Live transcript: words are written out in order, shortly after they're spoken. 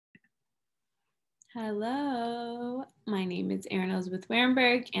Hello, my name is Erin Elizabeth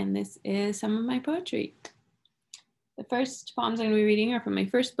Wehrenberg, and this is some of my poetry. The first poems I'm going to be reading are from my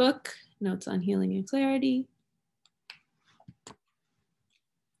first book, Notes on Healing and Clarity.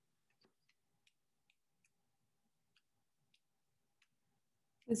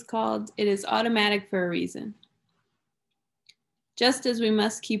 It's called It Is Automatic for a Reason. Just as we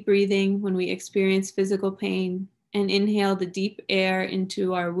must keep breathing when we experience physical pain and inhale the deep air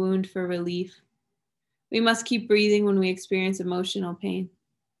into our wound for relief, we must keep breathing when we experience emotional pain.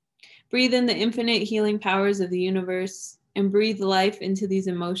 Breathe in the infinite healing powers of the universe and breathe life into these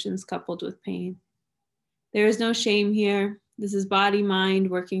emotions coupled with pain. There is no shame here. This is body, mind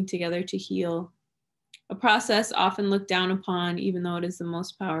working together to heal. A process often looked down upon, even though it is the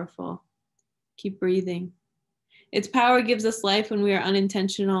most powerful. Keep breathing. Its power gives us life when we are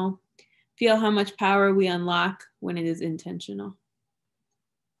unintentional. Feel how much power we unlock when it is intentional.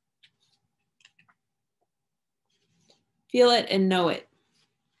 Feel it and know it.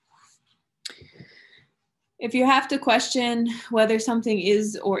 If you have to question whether something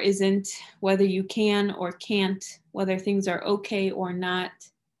is or isn't, whether you can or can't, whether things are okay or not,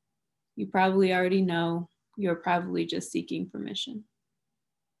 you probably already know. You're probably just seeking permission.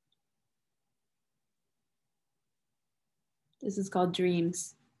 This is called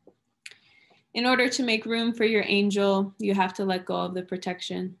Dreams. In order to make room for your angel, you have to let go of the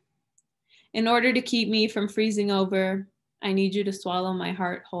protection. In order to keep me from freezing over, I need you to swallow my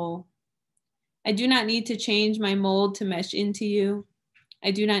heart whole. I do not need to change my mold to mesh into you.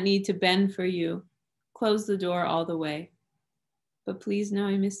 I do not need to bend for you. Close the door all the way. But please know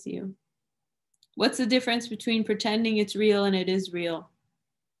I miss you. What's the difference between pretending it's real and it is real?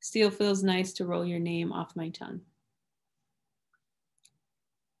 Still feels nice to roll your name off my tongue.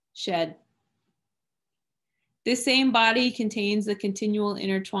 Shed. This same body contains the continual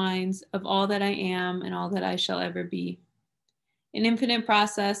intertwines of all that I am and all that I shall ever be. An infinite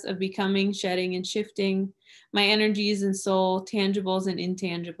process of becoming, shedding, and shifting my energies and soul, tangibles and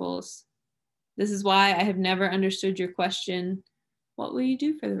intangibles. This is why I have never understood your question, what will you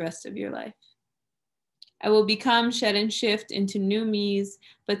do for the rest of your life? I will become, shed, and shift into new me's,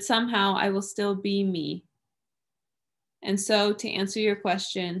 but somehow I will still be me. And so, to answer your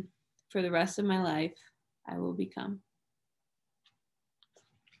question, for the rest of my life, I will become.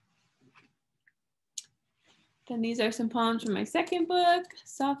 Then these are some poems from my second book,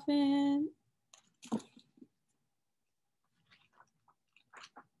 Soften.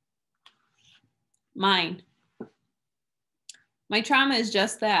 Mine. My trauma is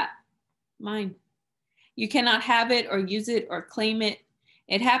just that, mine. You cannot have it or use it or claim it.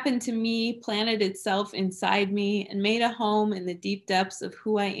 It happened to me, planted itself inside me, and made a home in the deep depths of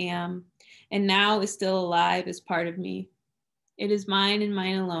who I am, and now is still alive as part of me. It is mine and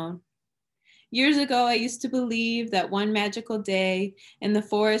mine alone. Years ago, I used to believe that one magical day in the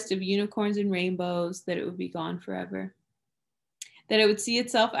forest of unicorns and rainbows, that it would be gone forever. That it would see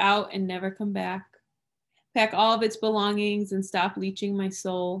itself out and never come back. Pack all of its belongings and stop leeching my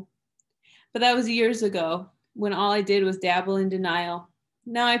soul. But that was years ago, when all I did was dabble in denial.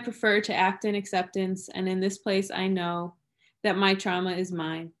 Now I prefer to act in acceptance, and in this place I know that my trauma is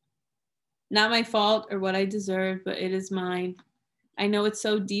mine. Not my fault or what I deserved, but it is mine. I know it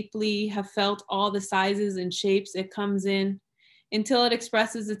so deeply, have felt all the sizes and shapes it comes in, until it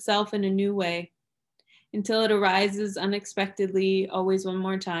expresses itself in a new way, until it arises unexpectedly, always one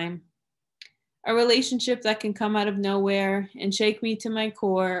more time. A relationship that can come out of nowhere and shake me to my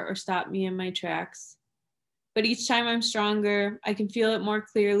core or stop me in my tracks. But each time I'm stronger, I can feel it more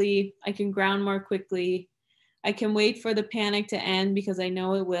clearly, I can ground more quickly, I can wait for the panic to end because I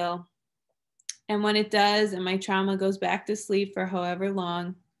know it will. And when it does and my trauma goes back to sleep for however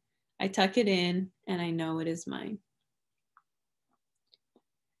long, I tuck it in and I know it is mine.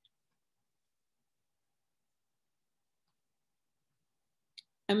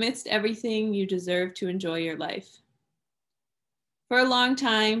 Amidst everything, you deserve to enjoy your life. For a long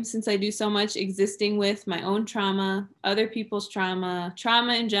time, since I do so much existing with my own trauma, other people's trauma,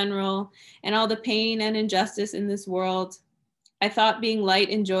 trauma in general, and all the pain and injustice in this world, I thought being light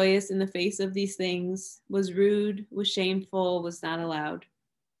and joyous in the face of these things was rude, was shameful, was not allowed.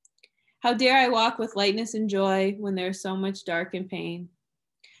 How dare I walk with lightness and joy when there is so much dark and pain?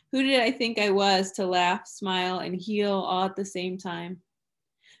 Who did I think I was to laugh, smile, and heal all at the same time?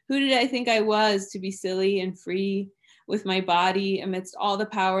 Who did I think I was to be silly and free with my body amidst all the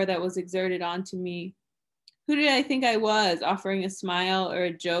power that was exerted onto me? Who did I think I was, offering a smile or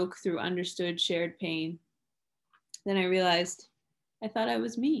a joke through understood shared pain? Then I realized I thought I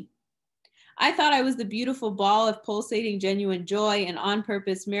was me. I thought I was the beautiful ball of pulsating genuine joy and on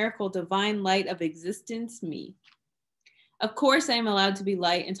purpose miracle divine light of existence, me. Of course, I am allowed to be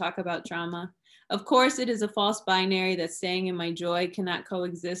light and talk about trauma. Of course, it is a false binary that staying in my joy cannot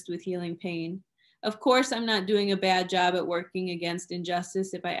coexist with healing pain. Of course, I'm not doing a bad job at working against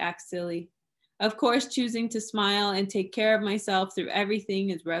injustice if I act silly. Of course, choosing to smile and take care of myself through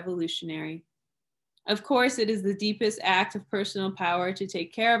everything is revolutionary. Of course, it is the deepest act of personal power to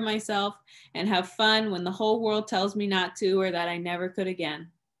take care of myself and have fun when the whole world tells me not to or that I never could again.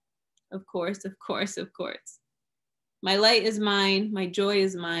 Of course, of course, of course. My light is mine. My joy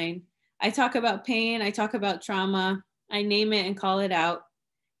is mine. I talk about pain. I talk about trauma. I name it and call it out.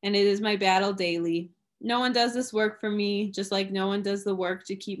 And it is my battle daily. No one does this work for me, just like no one does the work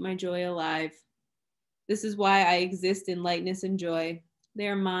to keep my joy alive. This is why I exist in lightness and joy. They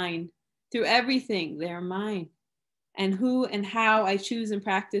are mine. Through everything, they are mine. And who and how I choose and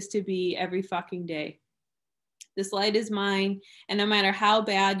practice to be every fucking day. This light is mine. And no matter how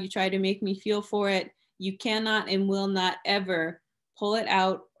bad you try to make me feel for it, you cannot and will not ever pull it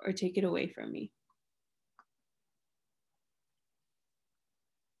out or take it away from me.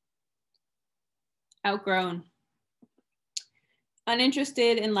 Outgrown.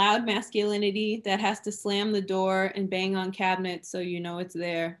 Uninterested in loud masculinity that has to slam the door and bang on cabinets so you know it's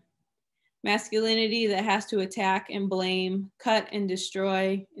there. Masculinity that has to attack and blame, cut and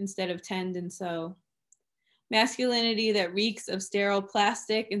destroy instead of tend and sew. Masculinity that reeks of sterile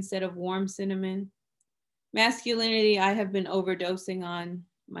plastic instead of warm cinnamon. Masculinity I have been overdosing on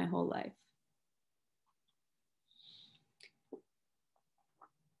my whole life.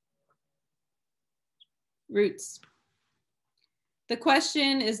 Roots. The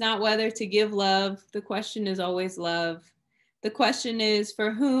question is not whether to give love. The question is always love. The question is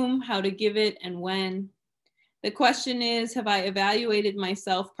for whom, how to give it, and when. The question is, have I evaluated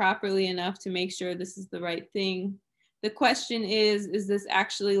myself properly enough to make sure this is the right thing? The question is this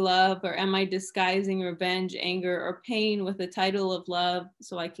actually love, or am I disguising revenge, anger, or pain with the title of love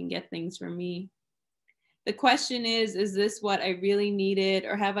so I can get things from me? The question is this what I really needed,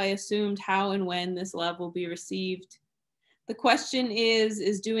 or have I assumed how and when this love will be received? The question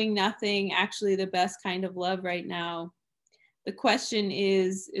is doing nothing actually the best kind of love right now? The question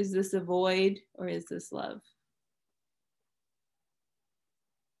is this a void or is this love?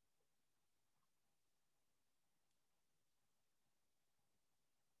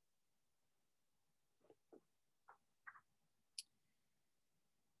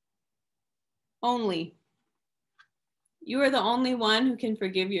 Only. You are the only one who can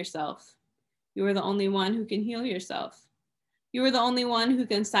forgive yourself. You are the only one who can heal yourself. You are the only one who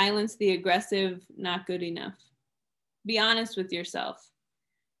can silence the aggressive, not good enough. Be honest with yourself.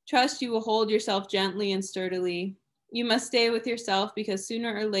 Trust you will hold yourself gently and sturdily. You must stay with yourself because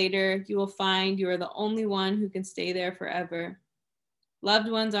sooner or later you will find you are the only one who can stay there forever. Loved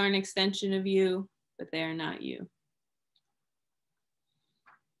ones are an extension of you, but they are not you.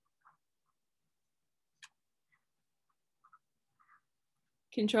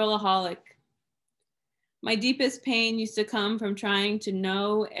 Controlaholic. My deepest pain used to come from trying to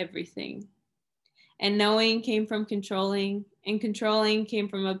know everything. And knowing came from controlling, and controlling came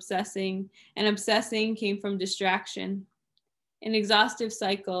from obsessing, and obsessing came from distraction. An exhaustive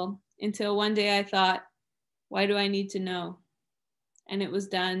cycle until one day I thought, why do I need to know? And it was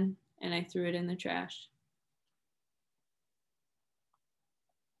done, and I threw it in the trash.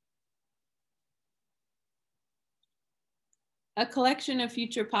 A collection of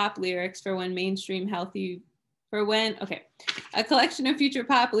future pop lyrics for when mainstream healthy, a collection of future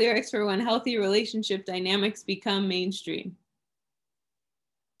pop lyrics for when healthy relationship dynamics become mainstream.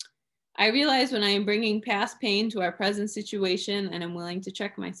 I realize when I am bringing past pain to our present situation and I'm willing to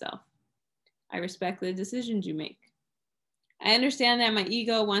check myself. I respect the decisions you make. I understand that my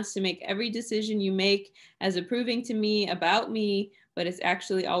ego wants to make every decision you make as approving to me about me, but it's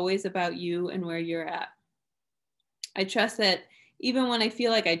actually always about you and where you're at. I trust that even when I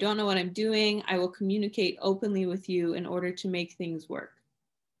feel like I don't know what I'm doing, I will communicate openly with you in order to make things work.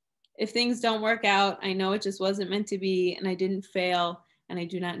 If things don't work out, I know it just wasn't meant to be and I didn't fail and I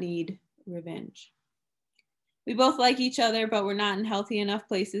do not need revenge. We both like each other, but we're not in healthy enough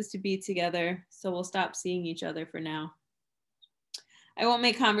places to be together, so we'll stop seeing each other for now. I won't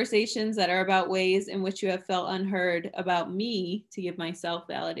make conversations that are about ways in which you have felt unheard about me to give myself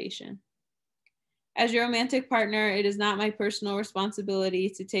validation. As your romantic partner, it is not my personal responsibility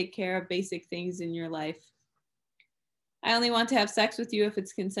to take care of basic things in your life. I only want to have sex with you if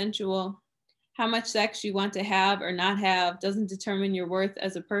it's consensual. How much sex you want to have or not have doesn't determine your worth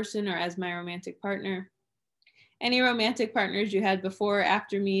as a person or as my romantic partner. Any romantic partners you had before or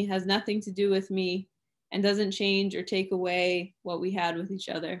after me has nothing to do with me and doesn't change or take away what we had with each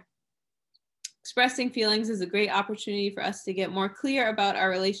other. Expressing feelings is a great opportunity for us to get more clear about our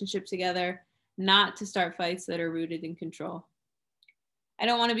relationship together, not to start fights that are rooted in control. I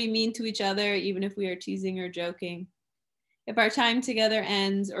don't want to be mean to each other, even if we are teasing or joking. If our time together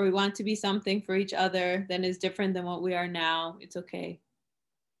ends or we want to be something for each other that is different than what we are now, it's okay.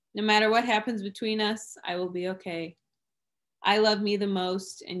 No matter what happens between us, I will be okay. I love me the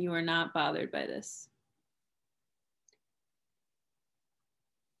most, and you are not bothered by this.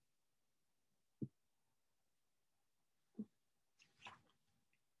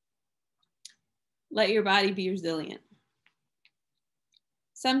 Let your body be resilient.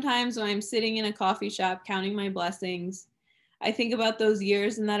 Sometimes when I'm sitting in a coffee shop counting my blessings, I think about those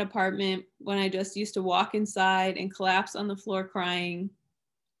years in that apartment when I just used to walk inside and collapse on the floor crying,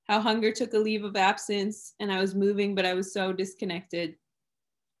 how hunger took a leave of absence and I was moving, but I was so disconnected,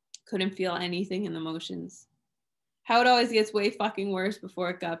 couldn't feel anything in the motions. How it always gets way fucking worse before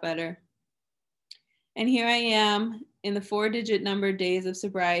it got better. And here I am in the 4-digit numbered days of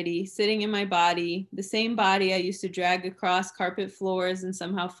sobriety, sitting in my body, the same body I used to drag across carpet floors and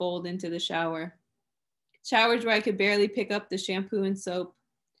somehow fold into the shower. Showers where I could barely pick up the shampoo and soap.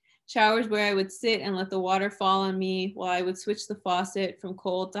 Showers where I would sit and let the water fall on me while I would switch the faucet from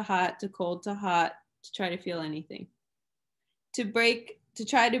cold to hot to cold to hot to try to feel anything. To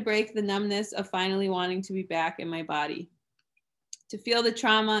try to break the numbness of finally wanting to be back in my body. To feel the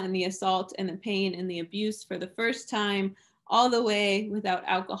trauma and the assault and the pain and the abuse for the first time all the way without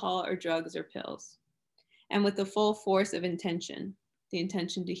alcohol or drugs or pills. And with the full force of intention, the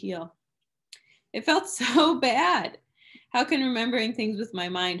intention to heal. It felt so bad. How can remembering things with my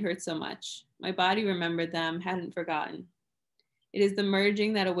mind hurt so much? My body remembered them, hadn't forgotten. It is the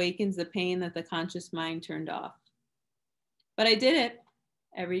merging that awakens the pain that the conscious mind turned off. But I did it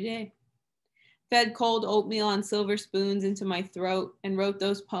every day. Fed cold oatmeal on silver spoons into my throat and wrote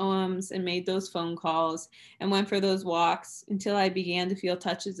those poems and made those phone calls and went for those walks until I began to feel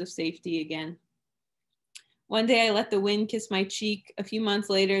touches of safety again. One day I let the wind kiss my cheek. A few months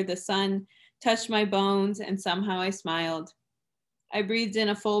later, the sun touched my bones and somehow I smiled. I breathed in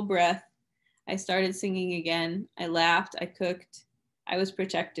a full breath. I started singing again. I laughed. I cooked. I was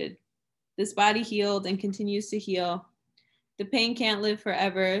protected. This body healed and continues to heal. The pain can't live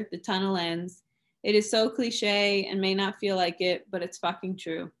forever. The tunnel ends. It is so cliche and may not feel like it, but it's fucking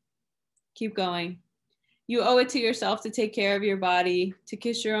true. Keep going. You owe it to yourself to take care of your body, to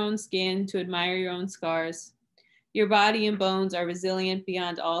kiss your own skin, to admire your own scars. Your body and bones are resilient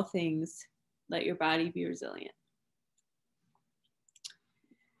beyond all things. Let your body be resilient.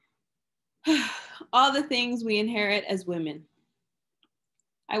 All the things we inherit as women.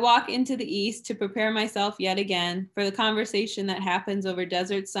 I walk into the east to prepare myself yet again for the conversation that happens over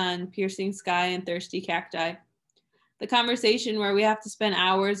desert sun, piercing sky, and thirsty cacti. The conversation where we have to spend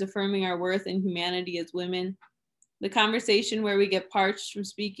hours affirming our worth and humanity as women. The conversation where we get parched from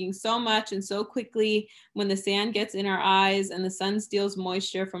speaking so much and so quickly when the sand gets in our eyes and the sun steals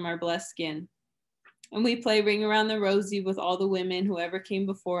moisture from our blessed skin. And we play Ring Around the Rosie with all the women who ever came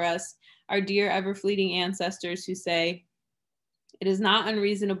before us, our dear ever-fleeting ancestors who say, it is not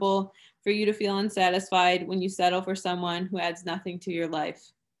unreasonable for you to feel unsatisfied when you settle for someone who adds nothing to your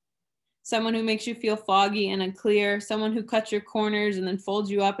life. Someone who makes you feel foggy and unclear, someone who cuts your corners and then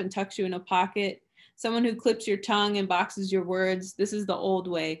folds you up and tucks you in a pocket, someone who clips your tongue and boxes your words. This is the old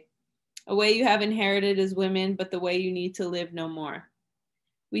way, a way you have inherited as women, but the way you need to live no more.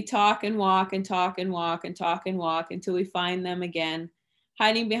 We talk and walk and talk and walk and talk and walk until we find them again,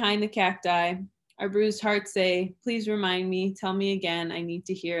 hiding behind the cacti. Our bruised hearts say, please remind me, tell me again, I need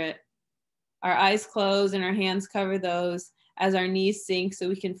to hear it. Our eyes close and our hands cover those as our knees sink so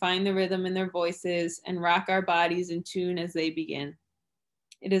we can find the rhythm in their voices and rock our bodies in tune as they begin.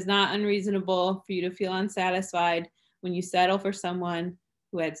 It is not unreasonable for you to feel unsatisfied when you settle for someone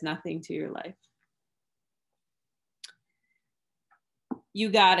who adds nothing to your life. You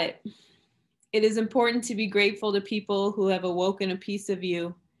got it. It is important to be grateful to people who have awoken a piece of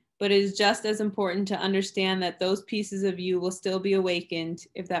you, but it is just as important to understand that those pieces of you will still be awakened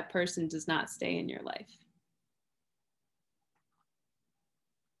if that person does not stay in your life.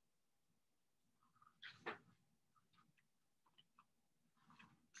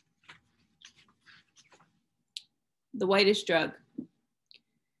 The whitest drug.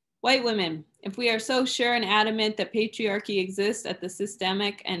 White women, if we are so sure and adamant that patriarchy exists at the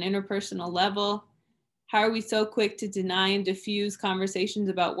systemic and interpersonal level, how are we so quick to deny and diffuse conversations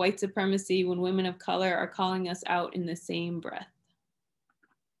about white supremacy when women of color are calling us out in the same breath?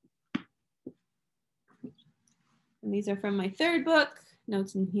 And these are from my third book,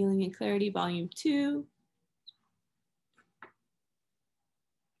 Notes in Healing and Clarity, Volume 2.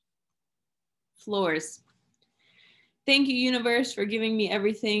 Floors. Thank you, universe, for giving me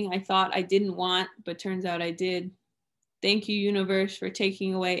everything I thought I didn't want, but turns out I did. Thank you, universe, for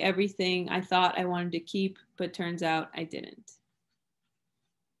taking away everything I thought I wanted to keep, but turns out I didn't.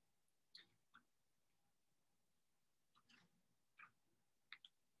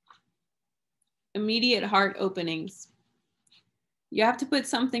 Immediate heart openings. You have to put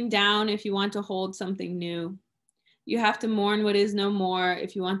something down if you want to hold something new. You have to mourn what is no more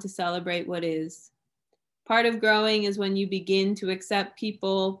if you want to celebrate what is. Part of growing is when you begin to accept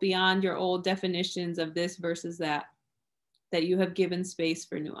people beyond your old definitions of this versus that you have given space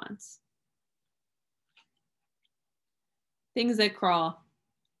for nuance. Things that crawl.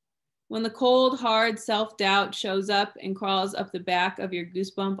 When the cold, hard self-doubt shows up and crawls up the back of your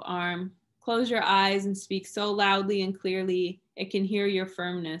goosebump arm, close your eyes and speak so loudly and clearly it can hear your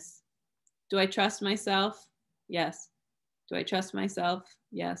firmness. Do I trust myself? Yes. Do I trust myself?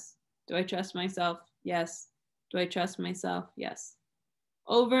 Yes. Do I trust myself? Yes. Do I trust myself? Yes.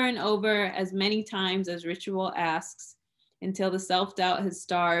 Over and over, as many times as ritual asks, until the self-doubt has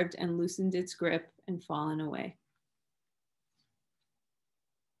starved and loosened its grip and fallen away.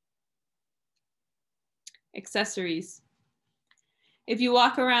 Accessories. If you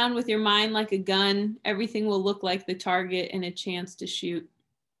walk around with your mind like a gun, everything will look like the target and a chance to shoot.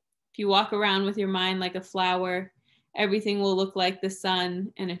 If you walk around with your mind like a flower, everything will look like the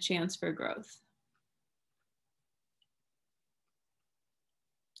sun and a chance for growth.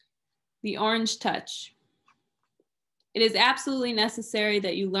 The orange touch. It is absolutely necessary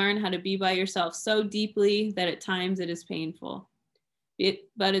that you learn how to be by yourself so deeply that at times it is painful.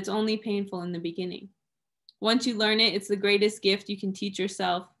 But it's only painful in the beginning. Once you learn it, it's the greatest gift you can teach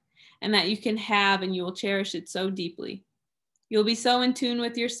yourself and that you can have, and you will cherish it so deeply. You'll be so in tune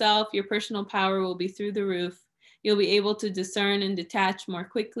with yourself, your personal power will be through the roof. You'll be able to discern and detach more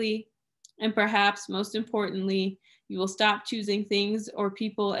quickly. And perhaps most importantly, you will stop choosing things or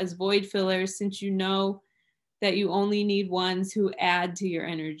people as void fillers, since you know that you only need ones who add to your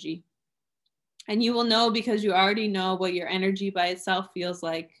energy. And you will know because you already know what your energy by itself feels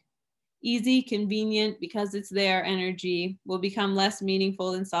like. Easy, convenient, because it's their energy will become less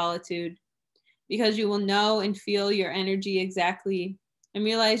meaningful in solitude, because you will know and feel your energy exactly and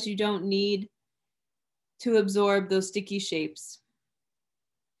realize you don't need to absorb those sticky shapes.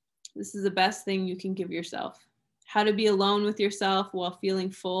 This is the best thing you can give yourself. How to be alone with yourself while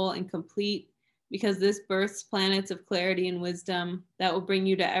feeling full and complete, because this births planets of clarity and wisdom that will bring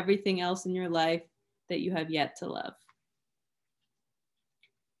you to everything else in your life that you have yet to love.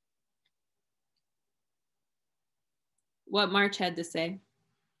 What March had to say.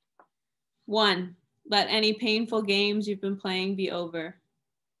 1, let any painful games you've been playing be over.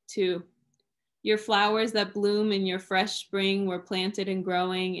 2, your flowers that bloom in your fresh spring were planted and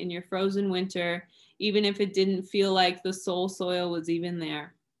growing in your frozen winter, even if it didn't feel like the soul soil was even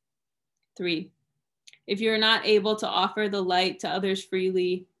there. 3, if you're not able to offer the light to others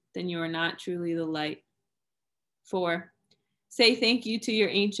freely, then you are not truly the light. 4, say thank you to your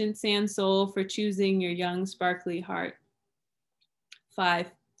ancient sand soul for choosing your young, sparkly heart.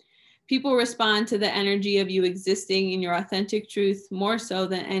 5, people respond to the energy of you existing in your authentic truth more so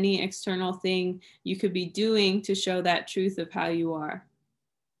than any external thing you could be doing to show that truth of how you are.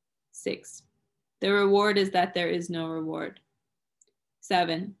 6, the reward is that there is no reward.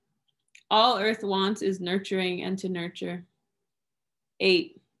 7, all earth wants is nurturing and to nurture.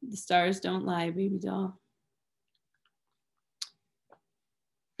 8, the stars don't lie, baby doll.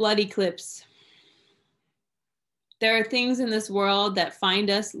 Blood eclipse. There are things in this world that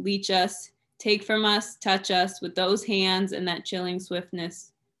find us, leech us, take from us, touch us with those hands and that chilling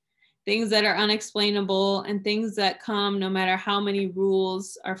swiftness. Things that are unexplainable and things that come no matter how many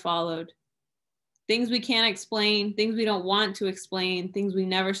rules are followed. Things we can't explain, things we don't want to explain, things we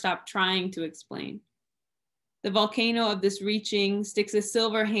never stop trying to explain. The volcano of this reaching sticks a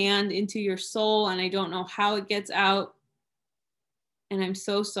silver hand into your soul, and I don't know how it gets out. And I'm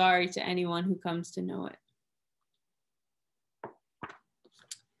so sorry to anyone who comes to know it.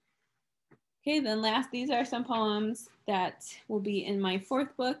 Okay, then last, these are some poems that will be in my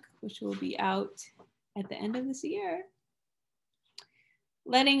 4th book, which will be out at the end of this year.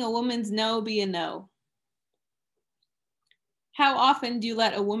 Letting a woman's no be a no. How often do you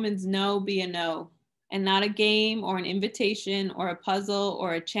let a woman's no be a no, and not a game or an invitation or a puzzle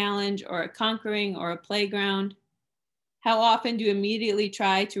or a challenge or a conquering or a playground? How often do you immediately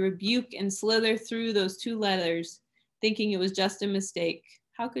try to rebuke and slither through those 2 letters, thinking it was just a mistake?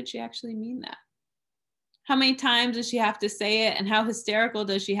 How could she actually mean that? How many times does she have to say it, and how hysterical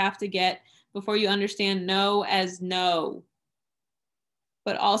does she have to get before you understand no as no?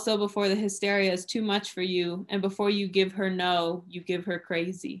 But also before the hysteria is too much for you, and before you give her no, you give her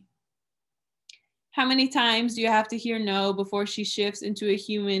crazy. How many times do you have to hear no before she shifts into a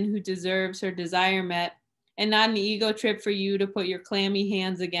human who deserves her desire met, and not an ego trip for you to put your clammy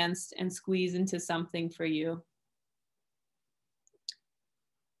hands against and squeeze into something for you?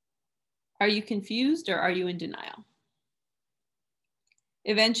 Are you confused or are you in denial?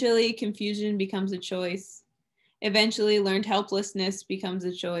 Eventually, confusion becomes a choice. Eventually, learned helplessness becomes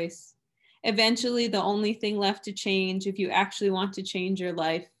a choice. Eventually, the only thing left to change, if you actually want to change your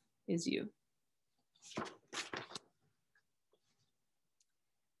life, is you.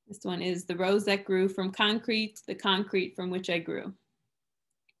 This one is the rose that grew from concrete, the concrete from which I grew.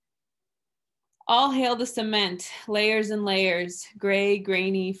 All hail the cement, layers and layers, gray,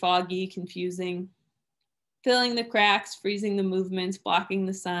 grainy, foggy, confusing, filling the cracks, freezing the movements, blocking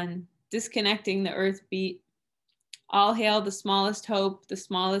the sun, disconnecting the earth beat. All hail the smallest hope, the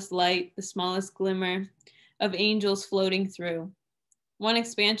smallest light, the smallest glimmer of angels floating through. One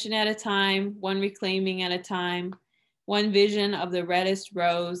expansion at a time, one reclaiming at a time, one vision of the reddest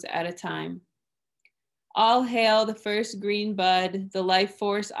rose at a time. All hail the first green bud, the life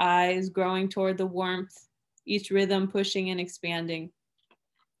force eyes growing toward the warmth, each rhythm pushing and expanding.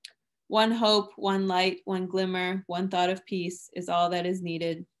 One hope, one light, one glimmer, one thought of peace is all that is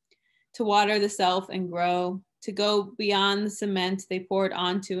needed to water the self and grow, to go beyond the cement they poured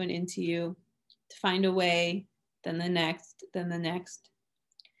onto and into you, to find a way, then the next, then the next.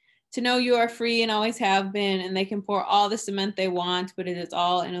 To know you are free and always have been, and they can pour all the cement they want, but it is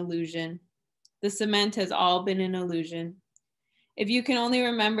all an illusion. The cement has all been an illusion. If you can only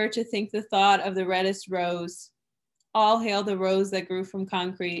remember to think the thought of the reddest rose, all hail the rose that grew from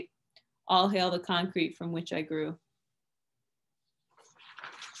concrete, all hail the concrete from which I grew.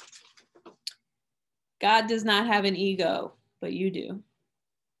 God does not have an ego, but you do.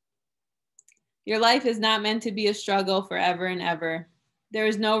 Your life is not meant to be a struggle forever and ever. There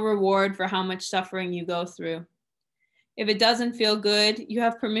is no reward for how much suffering you go through. If it doesn't feel good, you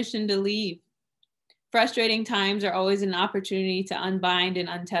have permission to leave. Frustrating times are always an opportunity to unbind and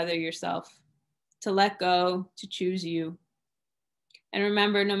untether yourself, to let go, to choose you. And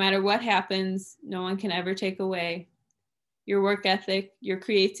remember, no matter what happens, no one can ever take away your work ethic, your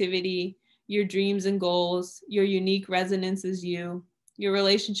creativity, your dreams and goals, your unique resonance as you, your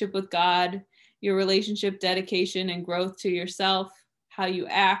relationship with God, your relationship dedication and growth to yourself, how you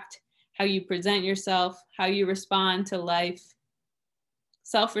act, how you present yourself, how you respond to life.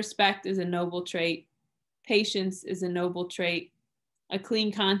 Self-respect is a noble trait. Patience is a noble trait. A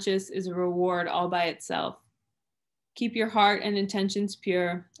clean conscience is a reward all by itself. Keep your heart and intentions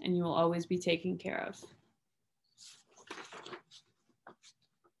pure, and you will always be taken care of.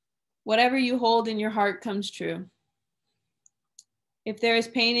 Whatever you hold in your heart comes true. If there is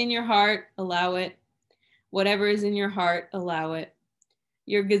pain in your heart, allow it. Whatever is in your heart, allow it.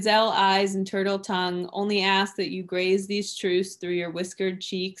 Your gazelle eyes and turtle tongue only ask that you graze these truths through your whiskered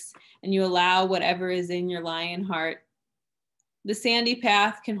cheeks, and you allow whatever is in your lion heart. The sandy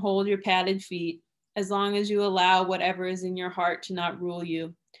path can hold your padded feet, as long as you allow whatever is in your heart to not rule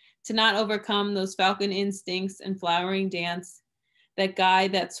you, to not overcome those falcon instincts and flowering dance that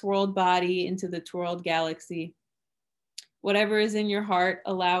guide that swirled body into the twirled galaxy. Whatever is in your heart,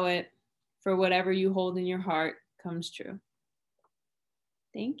 allow it, for whatever you hold in your heart comes true.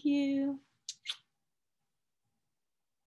 Thank you.